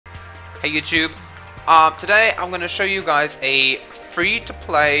Hey YouTube, today I'm going to show you guys a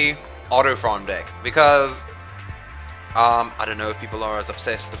free-to-play auto farm deck because I don't know if people are as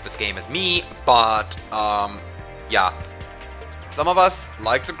obsessed with this game as me, but yeah, some of us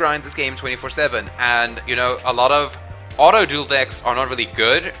like to grind this game 24/7, and you know, a lot of auto duel decks are not really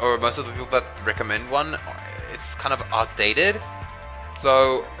good, or most of the people that recommend one, it's kind of outdated.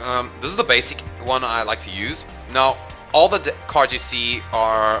 So this is the basic one I like to use. Now, all the cards you see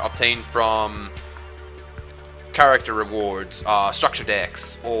are obtained from character rewards, structure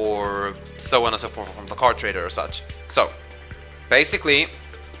decks, or so on and so forth from the card trader or such. So, basically,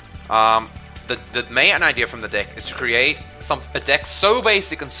 the main idea from the deck is to create a deck so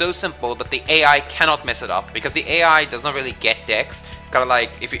basic and so simple that the AI cannot mess it up, because the AI does not really get decks. It's kind of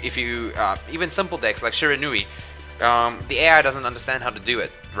like if you even simple decks like Shiranui, the AI doesn't understand how to do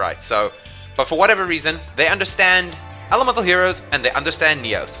it right. So, but for whatever reason, they understand elemental heroes and they understand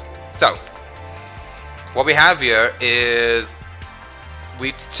Neos. So, what we have here is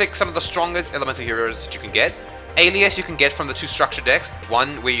we take some of the strongest elemental heroes that you can get. Alias you can get from the two structure decks.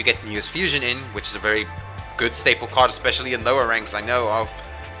 One where you get Neos Fusion in, which is a very good staple card, especially in lower ranks I know of.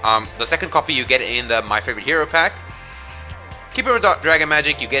 The second copy you get in the My Favorite Hero pack. Keeper of Dragon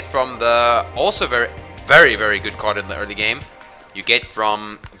Magic you get from the also very good card in the early game. You get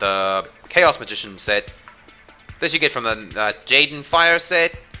from the Chaos Magician set. This you get from the Jaden Fire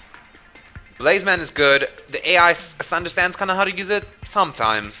set. Blazeman is good. The AI understands kind of how to use it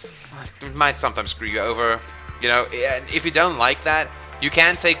sometimes. It might sometimes screw you over. You know, and if you don't like that, you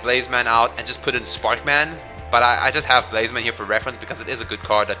can take Blazeman out and just put in Sparkman. But I just have Blazeman here for reference because it is a good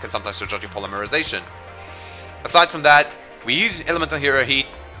card that can sometimes surcharge your polymerization. Aside from that, we use Elemental Hero Heat.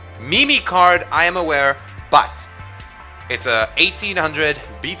 Mimi card, I am aware, but it's a 1800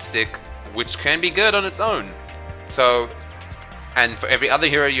 beat stick, which can be good on its own. So, and for every other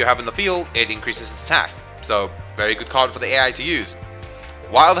hero you have in the field, it increases its attack. So, very good card for the AI to use.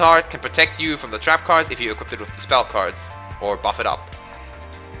 Wild Heart can protect you from the trap cards if you equip it with the spell cards, or buff it up.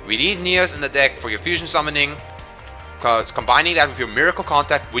 We need Neos in the deck for your fusion summoning, because combining that with your Miracle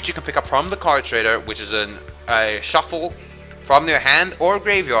Contact, which you can pick up from the card trader, which is a shuffle from your hand or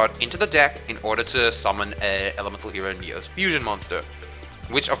graveyard into the deck in order to summon a Elemental Hero Neos fusion monster,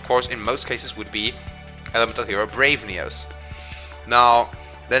 which of course in most cases would be Elemental Hero Brave Neos. Now,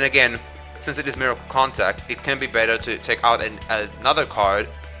 then again, since it is Miracle Contact, it can be better to take out another card.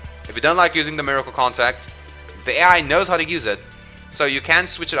 If you don't like using the Miracle Contact, the AI knows how to use it, so you can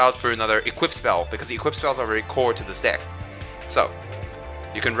switch it out for another Equip spell, because the Equip spells are very core to this deck. So,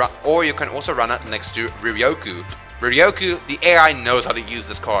 you can run, or you can also run it next to Ryoku. Ryoku, the AI knows how to use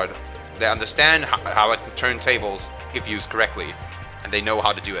this card. They understand how it can turn tables if used correctly, and they know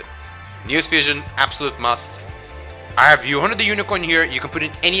how to do it. Neos Fusion, absolute must. I have U100 the Unicorn here. You can put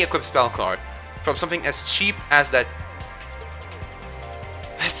in any equip spell card, from something as cheap as that.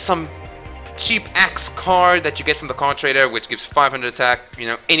 That's some cheap axe card that you get from the card trader, which gives 500 attack. You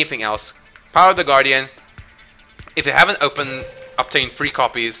know, anything else. Power of the Guardian. If you haven't obtained free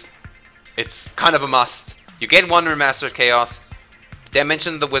copies, it's kind of a must. You get one Remastered Chaos.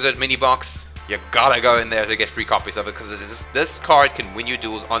 Dimension the Wizard mini box. You gotta go in there to get free copies of it, because this card can win you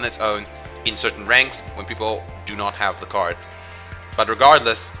duels on its own in certain ranks when people do not have the card. But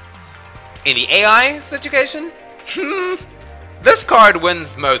regardless, in the AI situation, this card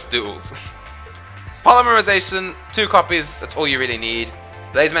wins most duels. Polymerization, 2 copies, that's all you really need.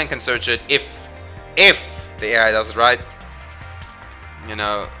 Blazeman can search it if the AI does it right. You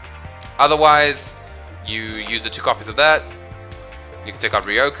know, otherwise, you use the 2 copies of that. You can take out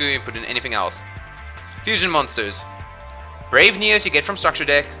Ryoku and put in anything else. Fusion monsters. Brave Neos you get from structure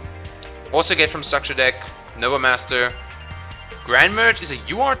deck. Also get from structure deck Nova Master. Grand Merge is a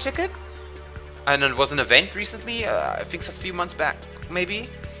UR ticket, and it was an event recently. I think a few months back, maybe.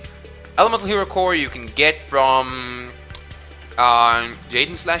 Elemental Hero Core you can get from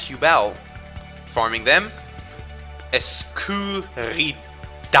Jaden/Yubel, farming them.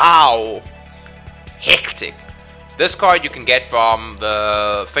 Escuridao Hectic. This card you can get from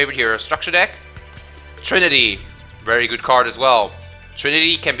the Favorite Hero structure deck. Trinity, very good card as well.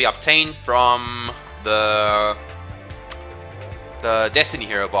 Trinity can be obtained from the Destiny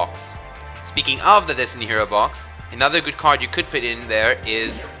Hero box. Speaking of the Destiny Hero box, another good card you could put in there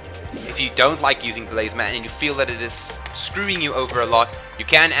is, if you don't like using Blazeman and you feel that it is screwing you over a lot, you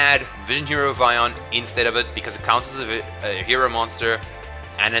can add Vision Hero Vion instead of it, because it counts as a hero monster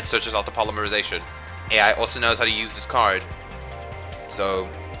and it searches out the polymerization. AI also knows how to use this card, so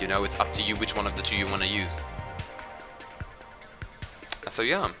you know, it's up to you which one of the two you want to use. So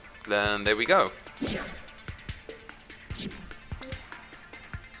yeah, then there we go.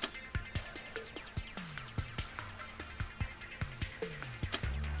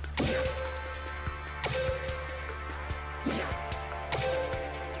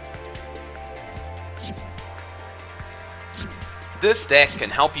 This deck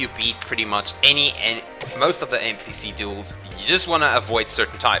can help you beat pretty much most of the NPC duels. You just want to avoid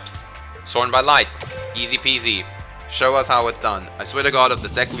certain types. Sworn by Light, easy peasy. Show us how it's done. I swear to God, if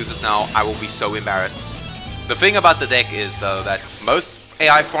this deck loses now, I will be so embarrassed. The thing about the deck is, though, that most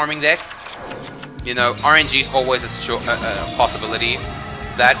AI farming decks, you know, RNG is always a possibility.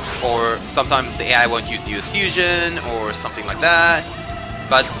 That, or sometimes the AI won't use Newest Fusion, or something like that.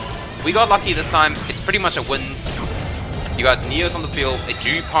 But we got lucky this time. It's pretty much a win. You got Neos on the field, they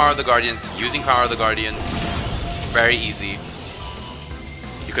do Power of the Guardians, using Power of the Guardians. Very easy.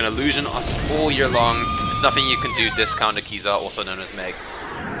 You can illusion us all year long. There's nothing you can do. Discount Akiza, also known as Meg.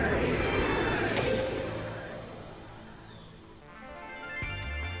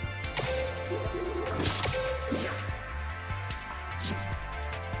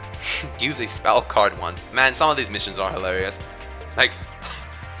 Use a spell card once. Man, some of these missions are hilarious. Like,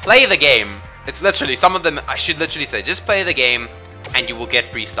 play the game. It's literally, some of them, I should literally say, just play the game and you will get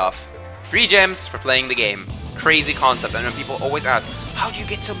free stuff. Free gems for playing the game. Crazy concept. And when people always ask, how do you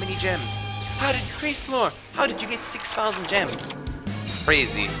get so many gems? How did Grace Lore? How did you get 6,000 gems?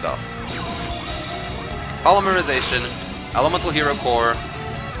 Crazy stuff. Polymerization, Elemental Hero Core.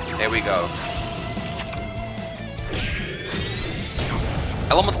 There we go.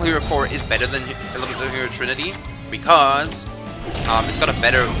 Elemental Hero Core is better than Elemental Hero Trinity because it's got a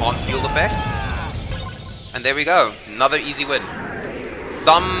better on-field effect. And there we go, another easy win.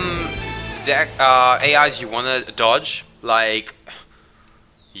 Some deck AIs you want to dodge, like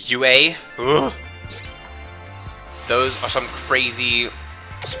UA. Ugh. Those are some crazy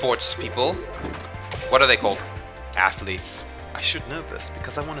sports people. What are they called? Athletes. I should know this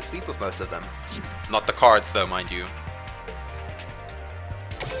because I want to sleep with most of them. Not the cards though, mind you.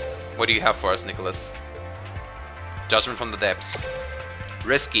 What do you have for us, Nicholas? Judgment from the Depths.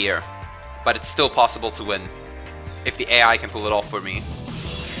 Riskier, but it's still possible to win if the AI can pull it off for me.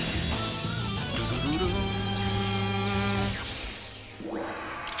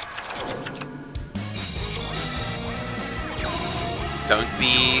 Don't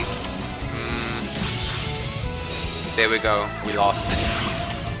be... There we go, we lost it.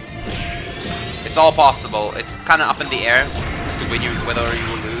 It's all possible, it's kind of up in the air as to whether you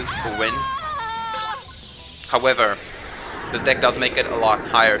will lose or win. However, this deck does make it a lot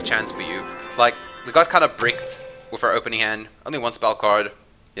higher chance for you. Like, we got kind of bricked with our opening hand, only one spell card,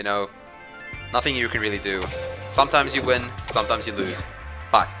 you know, nothing you can really do. Sometimes you win, sometimes you lose,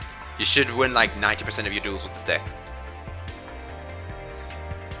 but you should win like 90% of your duels with this deck.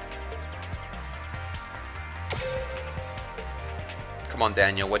 Come on,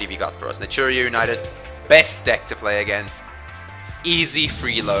 Daniel, what have you got for us? Naturia United, best deck to play against. Easy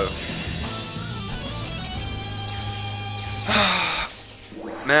free low.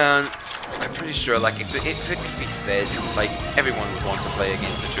 Man, I'm pretty sure, like, if it could be said, like, everyone would want to play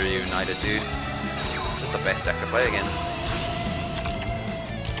against Naturia United, dude. Just the best deck to play against.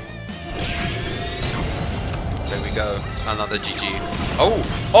 There we go, another GG. Oh!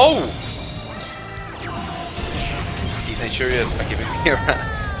 Oh! These Naturias are giving me a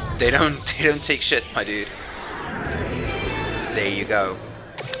run. They don't take shit, my dude. There you go.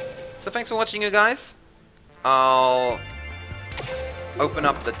 So thanks for watching, you guys. I'll open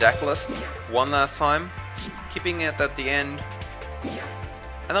up the deck list one last time, keeping it at the end,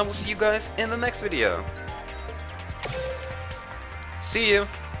 and I will see you guys in the next video. See you!